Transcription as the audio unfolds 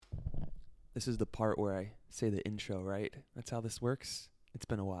This is the part where I say the intro, right? That's how this works. It's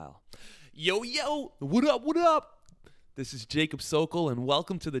been a while. Yo, what up, what up? This is Jacob Sokol, and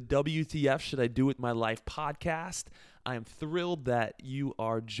welcome to the WTF Should I Do With My Life podcast. I am thrilled that you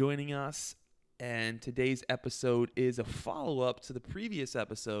are joining us, and today's episode is a follow-up to the previous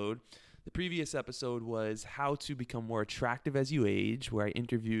episode. The previous episode was How to Become More Attractive as You Age, where I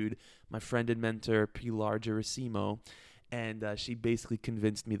interviewed my friend and mentor, Pilar Gerasimo, and she basically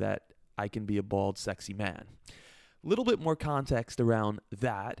convinced me that I can be a bald, sexy man. A little bit more context around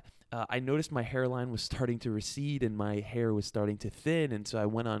that. I noticed my hairline was starting to recede and my hair was starting to thin, and so I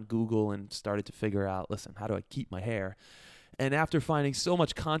went on Google and started to figure out, listen, how do I keep my hair? And after finding so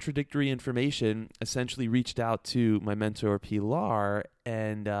much contradictory information, essentially reached out to my mentor, Pilar,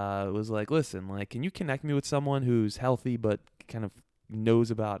 and was like, listen, can you connect me with someone who's healthy but kind of knows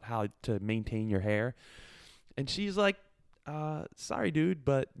about how to maintain your hair? And she's like, sorry, dude,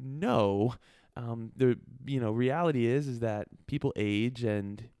 but no. The reality is that people age,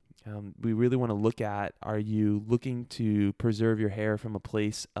 and we really want to look at, are you looking to preserve your hair from a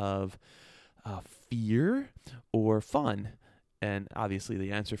place of fear or fun? And obviously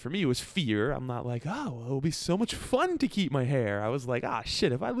the answer for me was fear. I'm not like, oh, it'll be so much fun to keep my hair. I was like,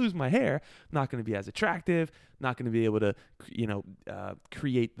 shit, if I lose my hair, I'm not going to be as attractive, not going to be able to,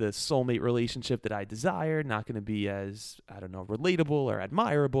 create the soulmate relationship that I desire, not going to be as, relatable or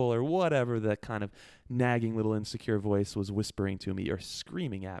admirable or whatever the kind of nagging little insecure voice was whispering to me or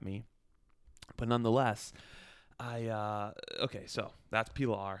screaming at me. But nonetheless, so that's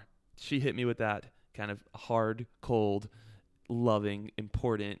Pilar. She hit me with that kind of hard, cold, loving,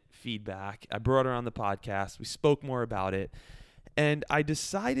 important feedback. I brought her on the podcast. We spoke more about it. And I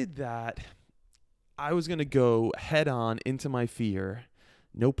decided that I was going to go head on into my fear,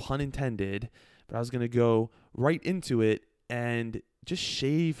 no pun intended, but I was going to go right into it and just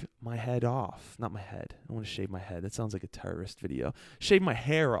shave my head off. Not my head. I don't want to shave my head. That sounds like a terrorist video. Shave my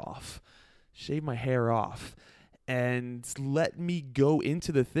hair off. Shave my hair off. And let me go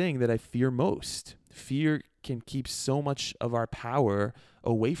into the thing that I fear most. Fear can keep so much of our power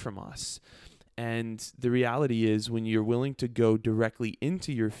away from us. And the reality is, when you're willing to go directly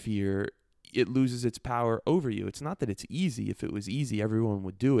into your fear, it loses its power over you. It's not that it's easy. If it was easy, everyone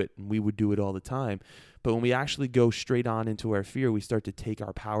would do it, and we would do it all the time. But when we actually go straight on into our fear, we start to take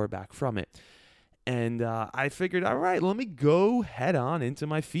our power back from it. And I figured, all right, let me go head on into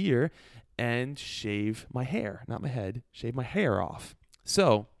my fear and shave my hair, not my head, shave my hair off.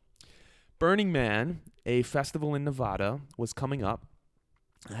 So Burning Man, a festival in Nevada, was coming up.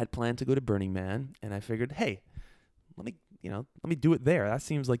 I had planned to go to Burning Man, and I figured, hey, let me do it there. That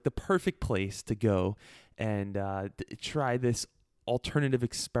seems like the perfect place to go and try this alternative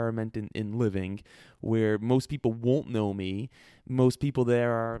experiment in living, where most people won't know me. Most people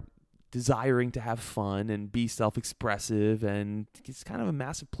there are desiring to have fun and be self-expressive, and it's kind of a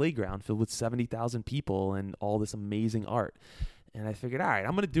massive playground filled with 70,000 people and all this amazing art. And I figured, all right,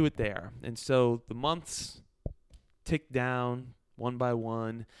 I'm going to do it there. And so the months ticked down one by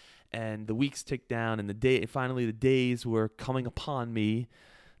one, and the weeks ticked down, and finally the days were coming upon me.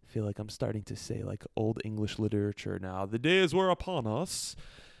 I feel like I'm starting to say like old English literature now. The days were upon us.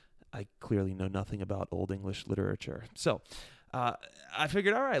 I clearly know nothing about old English literature. So I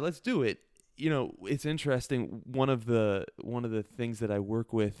figured, all right, let's do it. It's interesting. One of the things that I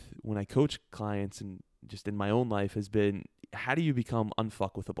work with when I coach clients and just in my own life has been, how do you become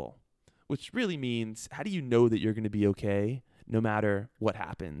unfuckwithable? Which really means, how do you know that you're going to be okay no matter what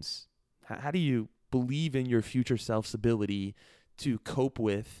happens? How do you believe in your future self's ability to cope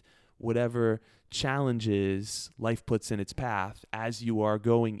with whatever challenges life puts in its path as you are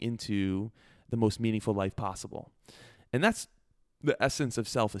going into the most meaningful life possible? And that's the essence of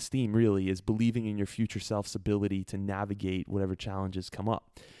self-esteem, really, is believing in your future self's ability to navigate whatever challenges come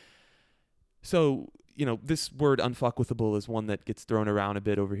up. So, this word unfuckwithable is one that gets thrown around a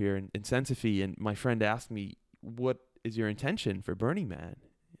bit over here in Sensify, and my friend asked me, what is your intention for Burning Man?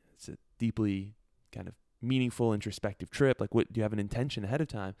 It's a deeply kind of meaningful, introspective trip. Like, what do you have an intention ahead of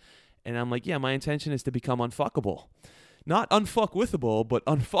time? And I'm like, yeah, my intention is to become unfuckable. Not unfuckwithable, but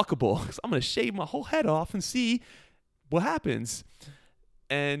unfuckable. Because I'm going to shave my whole head off and see what happens.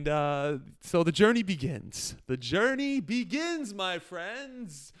 And so the journey begins. The journey begins, my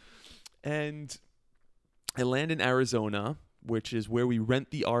friends. And I land in Arizona, which is where we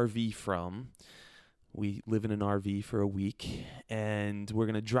rent the RV from. We live in an RV for a week, and we're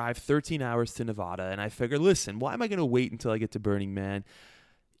going to drive 13 hours to Nevada. And I figure, listen, why am I going to wait until I get to Burning Man?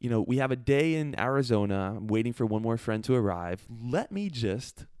 We have a day in Arizona. I'm waiting for one more friend to arrive. Let me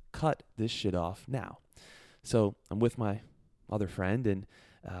just cut this shit off now. So I'm with my other friend, and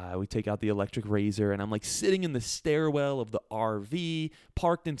We take out the electric razor, and I'm like sitting in the stairwell of the RV,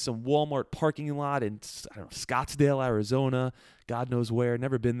 parked in some Walmart parking lot in, I don't know, Scottsdale, Arizona. God knows where.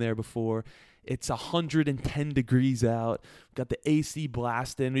 Never been there before. It's 110 degrees out. We've got the AC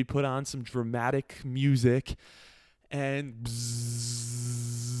blasting. We put on some dramatic music, and bzzz,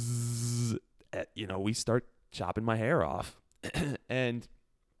 we start chopping my hair off. And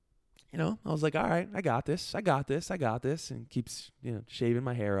I was like, all right, I got this, and keeps, shaving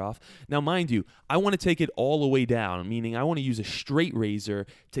my hair off. Now, mind you, I want to take it all the way down, meaning I want to use a straight razor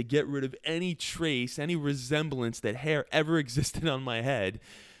to get rid of any trace, any resemblance that hair ever existed on my head,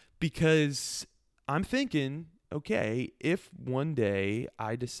 because I'm thinking, okay, if one day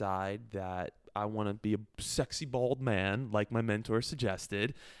I decide that I want to be a sexy bald man, like my mentor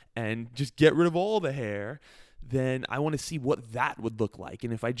suggested, and just get rid of all the hair, then I want to see what that would look like.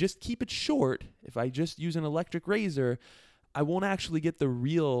 And if I just keep it short, if I just use an electric razor, I won't actually get the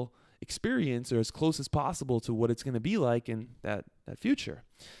real experience or as close as possible to what it's going to be like in that future.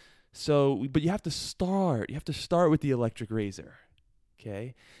 So, but you have to start with the electric razor,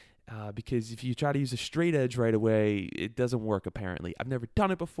 okay? Because if you try to use a straight edge right away, it doesn't work apparently. I've never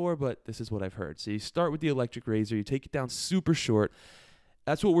done it before, but this is what I've heard. So you start with the electric razor, you take it down super short.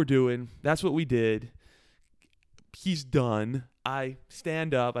 That's what we're doing. That's what we did. He's done. I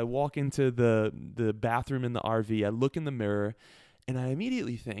stand up. I walk into the bathroom in the RV. I look in the mirror, and I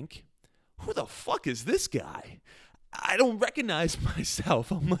immediately think, who the fuck is this guy? I don't recognize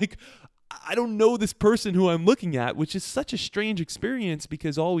myself. I'm like, I don't know this person who I'm looking at, which is such a strange experience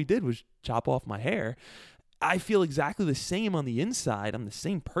because all we did was chop off my hair. I feel exactly the same on the inside. I'm the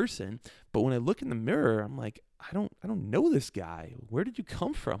same person. But when I look in the mirror, I'm like, I don't know this guy. Where did you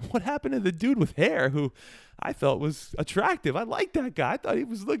come from? What happened to the dude with hair who I felt was attractive? I liked that guy. I thought he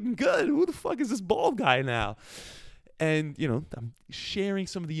was looking good. Who the fuck is this bald guy now? And, I'm sharing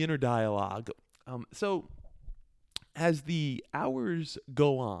some of the inner dialogue. So as the hours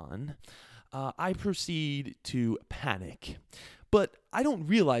go on, I proceed to panic. But I don't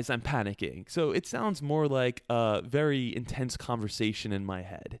realize I'm panicking. So it sounds more like a very intense conversation in my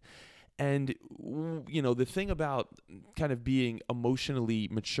head. And, the thing about kind of being emotionally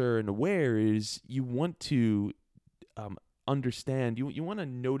mature and aware is you want to understand, you want to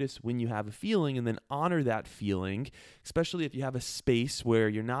notice when you have a feeling and then honor that feeling, especially if you have a space where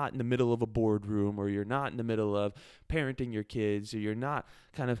you're not in the middle of a boardroom or you're not in the middle of parenting your kids or you're not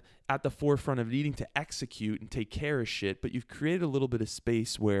kind of at the forefront of needing to execute and take care of shit, but you've created a little bit of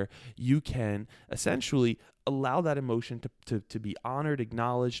space where you can essentially allow that emotion to be honored,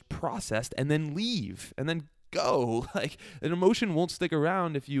 acknowledged, processed, and then leave and then go. Like, an emotion won't stick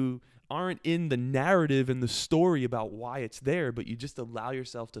around if you aren't in the narrative and the story about why it's there, but you just allow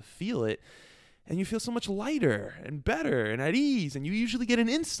yourself to feel it, and you feel so much lighter and better and at ease, and you usually get an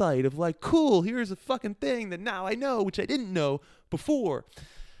insight of like, cool, here's a fucking thing that now I know, which I didn't know before.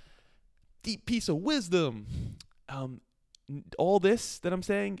 Deep piece of wisdom. All this that I'm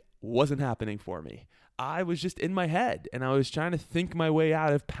saying wasn't happening for me. I was just in my head, and I was trying to think my way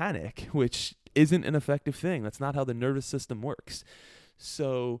out of panic, which isn't an effective thing. That's not how the nervous system works.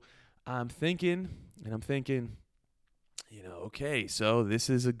 So I'm thinking, okay, so this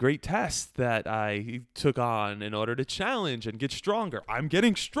is a great test that I took on in order to challenge and get stronger. I'm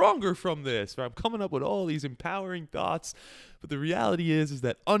getting stronger from this. I'm coming up with all these empowering thoughts. But the reality is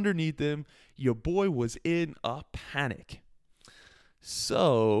that underneath them, your boy was in a panic.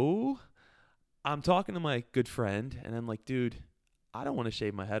 So I'm talking to my good friend, and I'm like, dude, I don't want to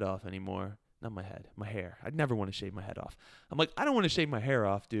shave my head off anymore. Not my head, my hair. I'd never want to shave my head off. I'm like, I don't want to shave my hair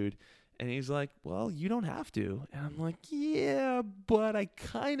off, dude. And he's like, well, you don't have to. And I'm like, yeah, but I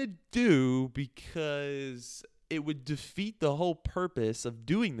kind of do, because it would defeat the whole purpose of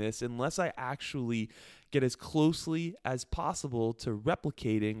doing this unless I actually get as closely as possible to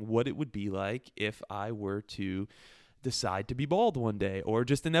replicating what it would be like if I were to decide to be bald one day, or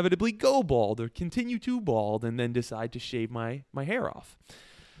just inevitably go bald or continue to bald and then decide to shave my hair off.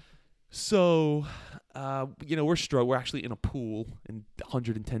 So, we're actually in a pool in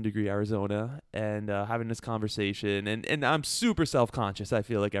 110 degree Arizona and having this conversation, and I'm super self-conscious. I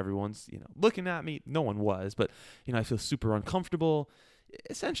feel like everyone's, looking at me. No one was, but, I feel super uncomfortable.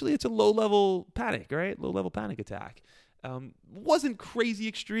 Essentially, it's a low-level panic, right? Low-level panic attack. Wasn't crazy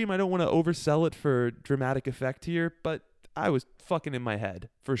extreme. I don't want to oversell it for dramatic effect here, but I was fucking in my head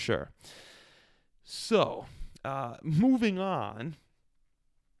for sure. So, moving on.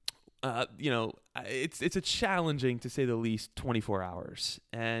 It's a challenging, to say the least, 24 hours.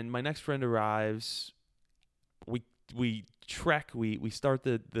 And my next friend arrives. We trek. We start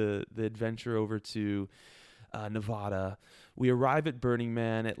the adventure over to Nevada. We arrive at Burning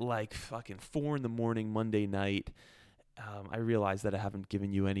Man at like fucking 4 a.m. Monday night. I realize that I haven't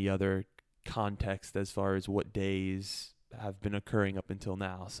given you any other context as far as what days have been occurring up until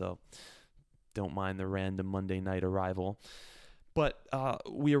now, so don't mind the random Monday night arrival. But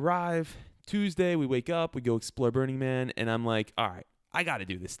we arrive Tuesday, we wake up, we go explore Burning Man, and I'm like, all right, I got to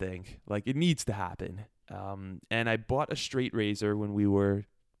do this thing. Like, it needs to happen. And I bought a straight razor when we were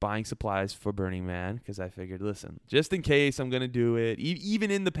buying supplies for Burning Man, because I figured, listen, just in case I'm going to do it,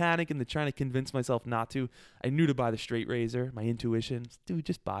 even in the panic and the trying to convince myself not to, I knew to buy the straight razor. My intuition, dude,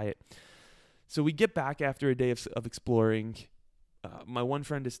 just buy it. So we get back after a day of exploring. My one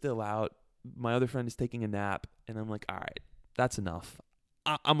friend is still out. My other friend is taking a nap. And I'm like, all right, that's enough.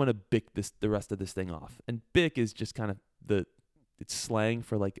 I'm going to bick the rest of this thing off. And bick is just kind of it's slang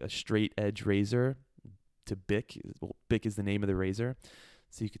for like a straight edge razor. To bick, well, bick is the name of the razor.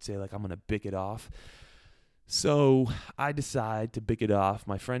 So you could say like, I'm going to bick it off. So I decide to bick it off.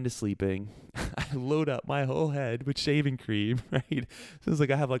 My friend is sleeping. I load up my whole head with shaving cream, right? So it's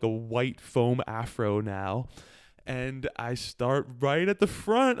like I have like a white foam afro now. And I start right at the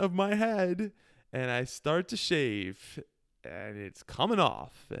front of my head and I start to shave and it's coming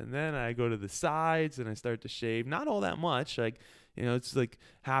off. And then I go to the sides and I start to shave. Not all that much. Like, you know, it's like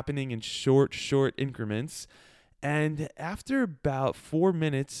happening in short increments. And after about 4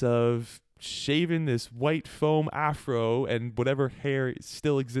 minutes of shaving this white foam afro and whatever hair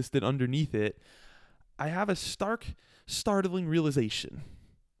still existed underneath it, I have a startling realization.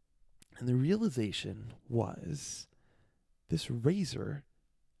 And the realization was this razor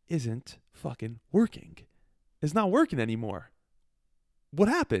isn't fucking working. It's not working anymore. What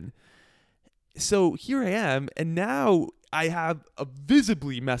happened? So here I am, and now I have a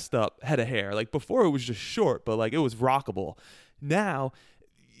visibly messed up head of hair. Like before it was just short, but like it was rockable. Now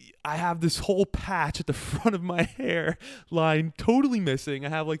I have this whole patch at the front of my hair line totally missing. I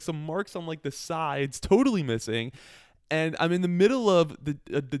have like some marks on like the sides totally missing. And I'm in the middle of the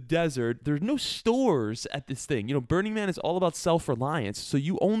desert. There's no stores at this thing. You know, Burning Man is all about self-reliance. So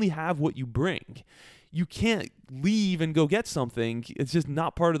you only have what you bring. You can't leave and go get something. It's just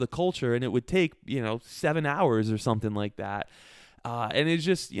not part of the culture. And it would take, 7 hours or something like that. And it's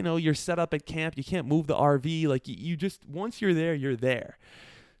just, you're set up at camp. You can't move the RV. Like you just, once you're there, you're there.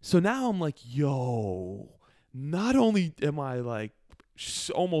 So now I'm like, yo, not only am I like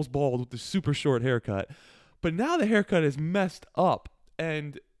almost bald with the super short haircut, but now the haircut is messed up.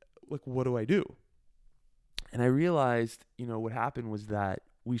 And like, what do I do? And I realized, what happened was that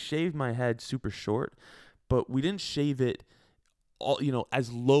we shaved my head super short, but we didn't shave it all,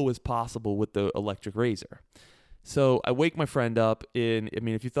 as low as possible with the electric razor. So I wake my friend up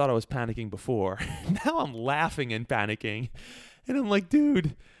if you thought I was panicking before, now I'm laughing and panicking. And I'm like,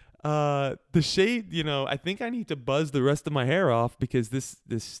 dude, the shade, I think I need to buzz the rest of my hair off because this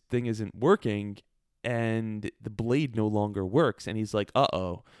thing isn't working and the blade no longer works. And he's like,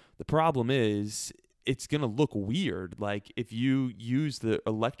 uh-oh, the problem is it's going to look weird. Like if you use the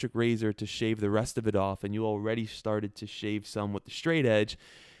electric razor to shave the rest of it off and you already started to shave some with the straight edge,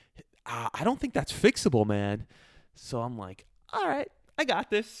 I don't think that's fixable, man. So I'm like, all right, I got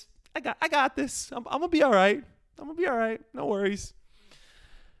this. I got this. I'm going to be all right. No worries.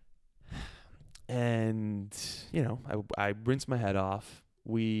 And, I rinse my head off.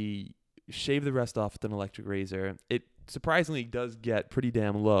 We shave the rest off with an electric razor. It surprisingly does get pretty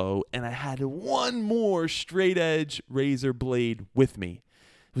damn low. And I had one more straight edge razor blade with me.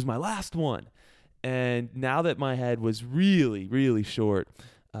 It was my last one. And now that my head was really, really short,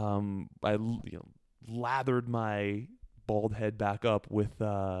 I lathered my bald head back up with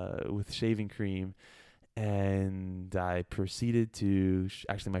shaving cream. And I proceeded to,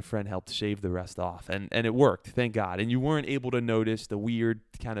 actually my friend helped shave the rest off and it worked, thank God. And you weren't able to notice the weird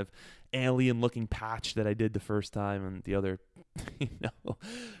kind of alien looking patch that I did the first time and the other,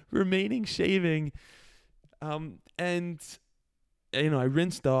 remaining shaving. And I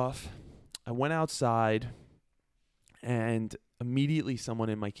rinsed off, I went outside and immediately someone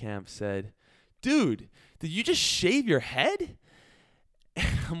in my camp said, dude, did you just shave your head?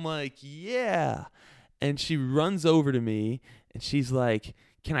 And I'm like, yeah. And she runs over to me and she's like,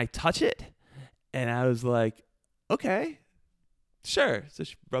 can I touch it? And I was like, okay, sure. So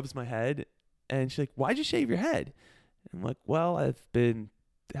she rubs my head and she's like, why'd you shave your head? And I'm like, well, I've been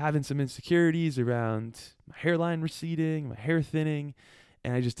having some insecurities around my hairline receding, my hair thinning.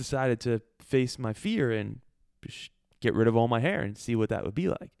 And I just decided to face my fear and get rid of all my hair and see what that would be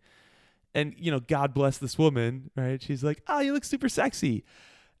like. And, God bless this woman, right? She's like, oh, you look super sexy.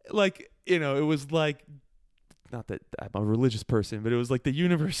 Like, it was like, not that I'm a religious person, but it was like the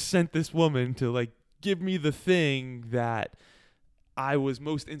universe sent this woman to like give me the thing that I was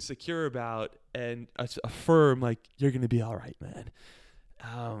most insecure about and affirm, like, you're going to be all right, man.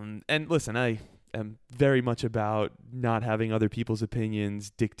 And listen, I am very much about not having other people's opinions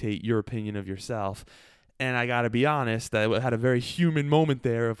dictate your opinion of yourself. And I got to be honest, I had a very human moment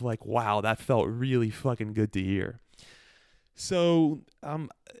there of like, wow, that felt really fucking good to hear. So,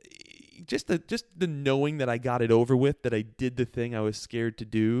 just the knowing that I got it over with, that I did the thing I was scared to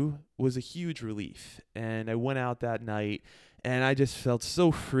do, was a huge relief. And I went out that night and I just felt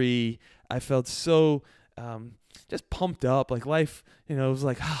so free. I felt so just pumped up. Like life, it was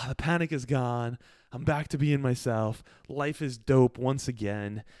like, the panic is gone. I'm back to being myself. Life is dope once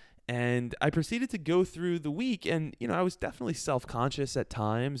again. And I proceeded to go through the week, and I was definitely self-conscious at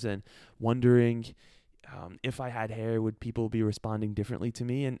times and wondering if I had hair, would people be responding differently to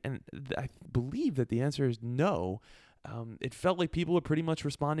me? And I believe that the answer is no. It felt like people were pretty much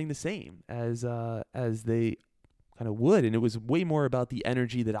responding the same as they kind of would, and it was way more about the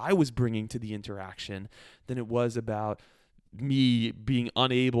energy that I was bringing to the interaction than it was about me being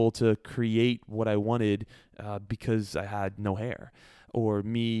unable to create what I wanted because I had no hair, or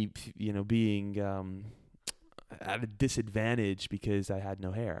me, being at a disadvantage because I had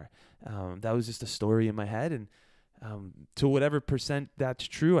no hair. That was just a story in my head, and to whatever percent that's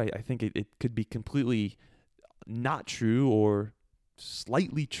true, I think it could be completely not true or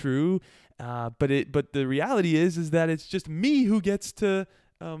slightly true. But the reality is that it's just me who gets to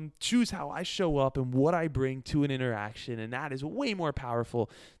choose how I show up and what I bring to an interaction, and that is way more powerful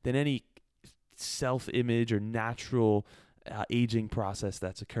than any self-image or natural aging process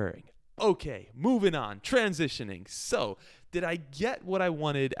that's occurring. Okay, moving on, transitioning. So, did I get what I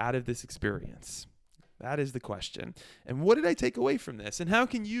wanted out of this experience? That is the question. And what did I take away from this? And how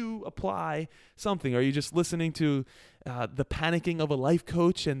can you apply something? Are you just listening to the panicking of a life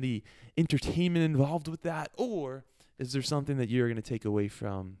coach and the entertainment involved with that? Or is there something that you're going to take away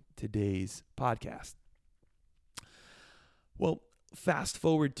from today's podcast? Well, fast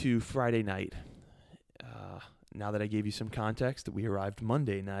forward to Friday night. Now that I gave you some context, we arrived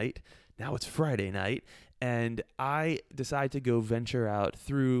Monday night. Now it's Friday night, and I decide to go venture out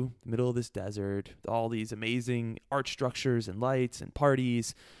through the middle of this desert, all these amazing art structures and lights and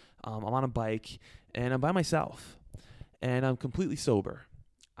parties. I'm on a bike, and I'm by myself, and I'm completely sober.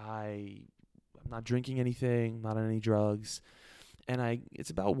 I'm not drinking anything, not on any drugs, and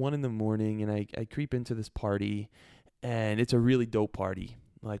it's about 1 a.m, and I creep into this party, and it's a really dope party,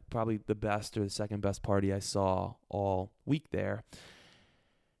 like probably the best or the second best party I saw all week there.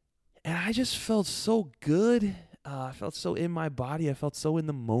 And I just felt so good. I felt so in my body. I felt so in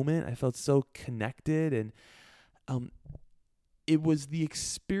the moment. I felt so connected. And it was the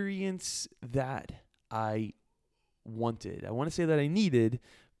experience that I wanted. I want to say that I needed,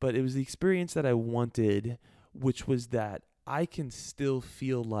 but it was the experience that I wanted, which was that I can still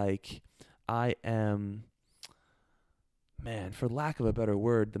feel like I am, man, for lack of a better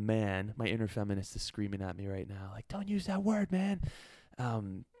word, my inner feminist is screaming at me right now. Like, don't use that word, man.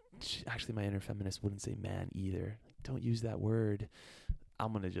 Actually, my inner feminist wouldn't say man either. Don't use that word.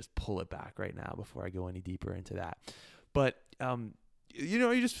 I'm going to just pull it back right now before I go any deeper into that. But,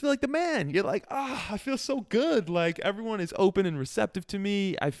 you just feel like the man. You're like, I feel so good. Like everyone is open and receptive to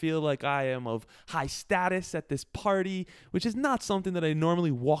me. I feel like I am of high status at this party, which is not something that I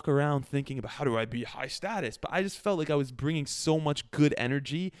normally walk around thinking about. How do I be high status? But I just felt like I was bringing so much good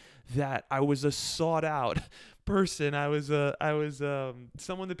energy that I was a sought out person. I was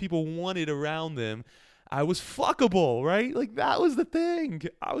someone that people wanted around them. I was fuckable, right? Like that was the thing.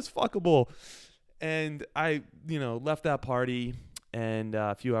 I was fuckable. And I, left that party and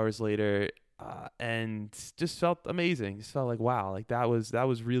a few hours later and just felt amazing. Just felt like, wow, like that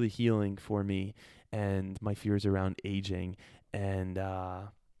was really healing for me and my fears around aging. And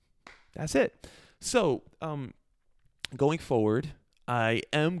that's it. So going forward, I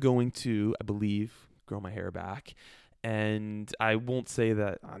am going to, I believe, grow my hair back. And I won't say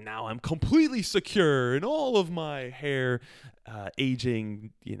that now I'm completely secure in all of my hair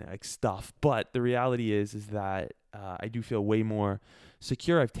aging, stuff. But the reality is that I do feel way more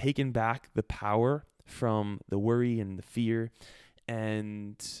secure. I've taken back the power from the worry and the fear,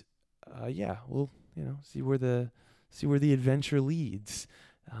 and we'll see where the adventure leads.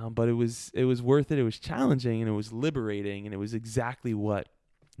 But it was worth it. It was challenging and it was liberating, and it was exactly what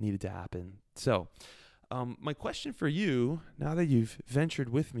needed to happen. So. My question for you, now that you've ventured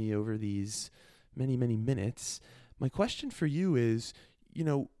with me over these many, many minutes, my question for you is,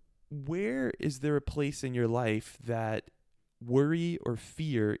 where is there a place in your life that worry or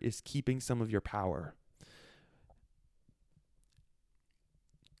fear is keeping some of your power?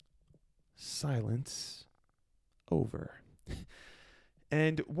 silence over.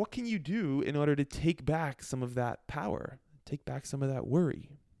 And what can you do in order to take back some of that power, take back some of that worry?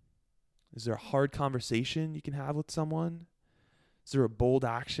 Is there a hard conversation you can have with someone? Is there a bold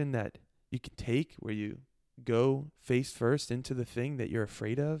action that you can take where you go face first into the thing that you're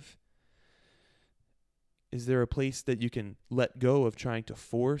afraid of? Is there a place that you can let go of trying to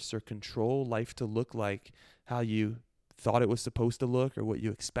force or control life to look like how you thought it was supposed to look or what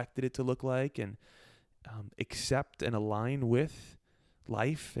you expected it to look like, and accept and align with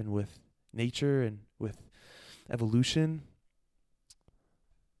life and with nature and with evolution?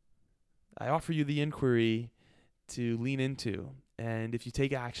 I offer you the inquiry to lean into. And if you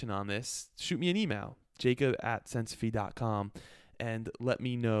take action on this, shoot me an email, jacob@sensophy.com, and let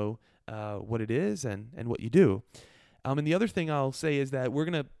me know what it is and what you do. And the other thing I'll say is that we're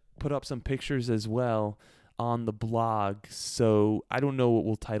going to put up some pictures as well on the blog. So I don't know what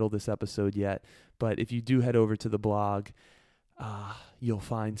we'll title this episode yet, but if you do head over to the blog, you'll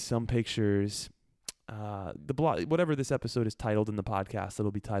find some pictures. The blog, whatever this episode is titled in the podcast,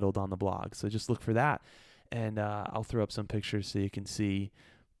 it'll be titled on the blog. So just look for that, and I'll throw up some pictures so you can see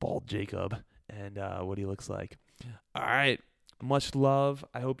bald Jacob and what he looks like. All right. Much love.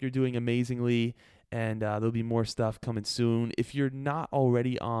 I hope you're doing amazingly, and there'll be more stuff coming soon. If you're not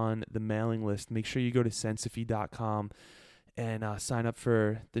already on the mailing list, make sure you go to sensophy.com and sign up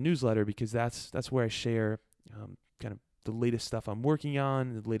for the newsletter, because that's where I share kind of the latest stuff I'm working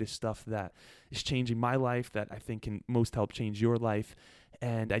on, the latest stuff that is changing my life that I think can most help change your life.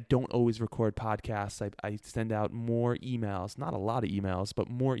 And I don't always record podcasts. I send out more emails, not a lot of emails,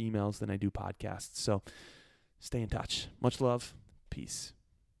 but more emails than I do podcasts. So stay in touch. Much love. Peace.